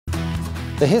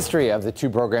The history of the two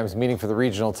programs meeting for the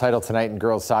regional title tonight in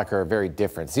girls soccer are very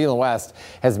different. Zeeland West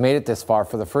has made it this far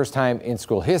for the first time in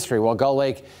school history, while Gull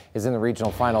Lake is in the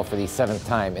regional final for the 7th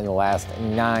time in the last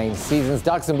 9 seasons.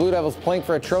 Ducks and Blue Devils playing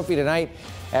for a trophy tonight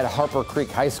at Harper Creek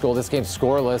High School. This game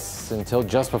scoreless until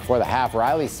just before the half.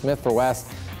 Riley Smith for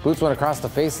West. Boots went across the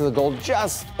face of the goal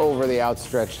just over the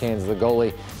outstretched hands of the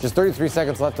goalie. Just 33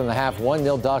 seconds left in the half.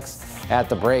 1-0 Ducks at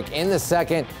the break. In the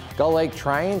second, Gull Lake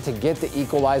trying to get the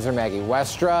equalizer. Maggie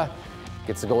Westra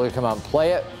gets the goalie to come out and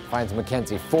play it. Finds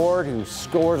Mackenzie Ford, who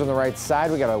scores on the right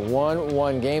side. We got a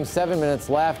 1-1 game. 7 minutes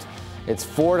left. It's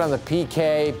Ford on the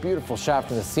PK. Beautiful shot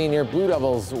from the senior. Blue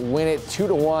Devils win it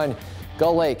 2-1.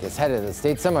 Gull Lake is headed to the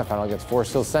state semifinal against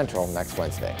Forest Hill Central next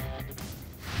Wednesday.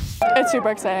 It's super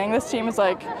exciting. This team is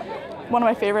like one of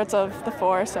my favorites of the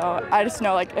 4, so I just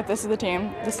know like if this is the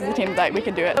team that we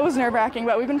can do it. It was nerve-wracking,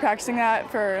 but we've been practicing that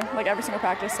for like every single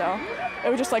practice, so it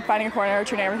was just like finding a corner,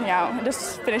 tuning everything out, and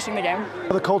just finishing the game.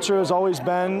 The culture has always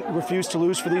been refuse to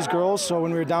lose for these girls, so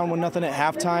when we were down 1-0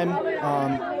 at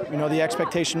halftime, you know, the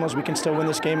expectation was we can still win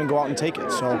this game and go out and take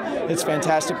it. So it's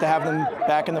fantastic to have them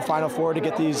back in the Final Four, to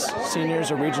get these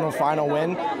seniors a regional final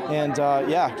win, and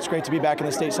yeah, it's great to be back in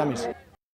the state semis.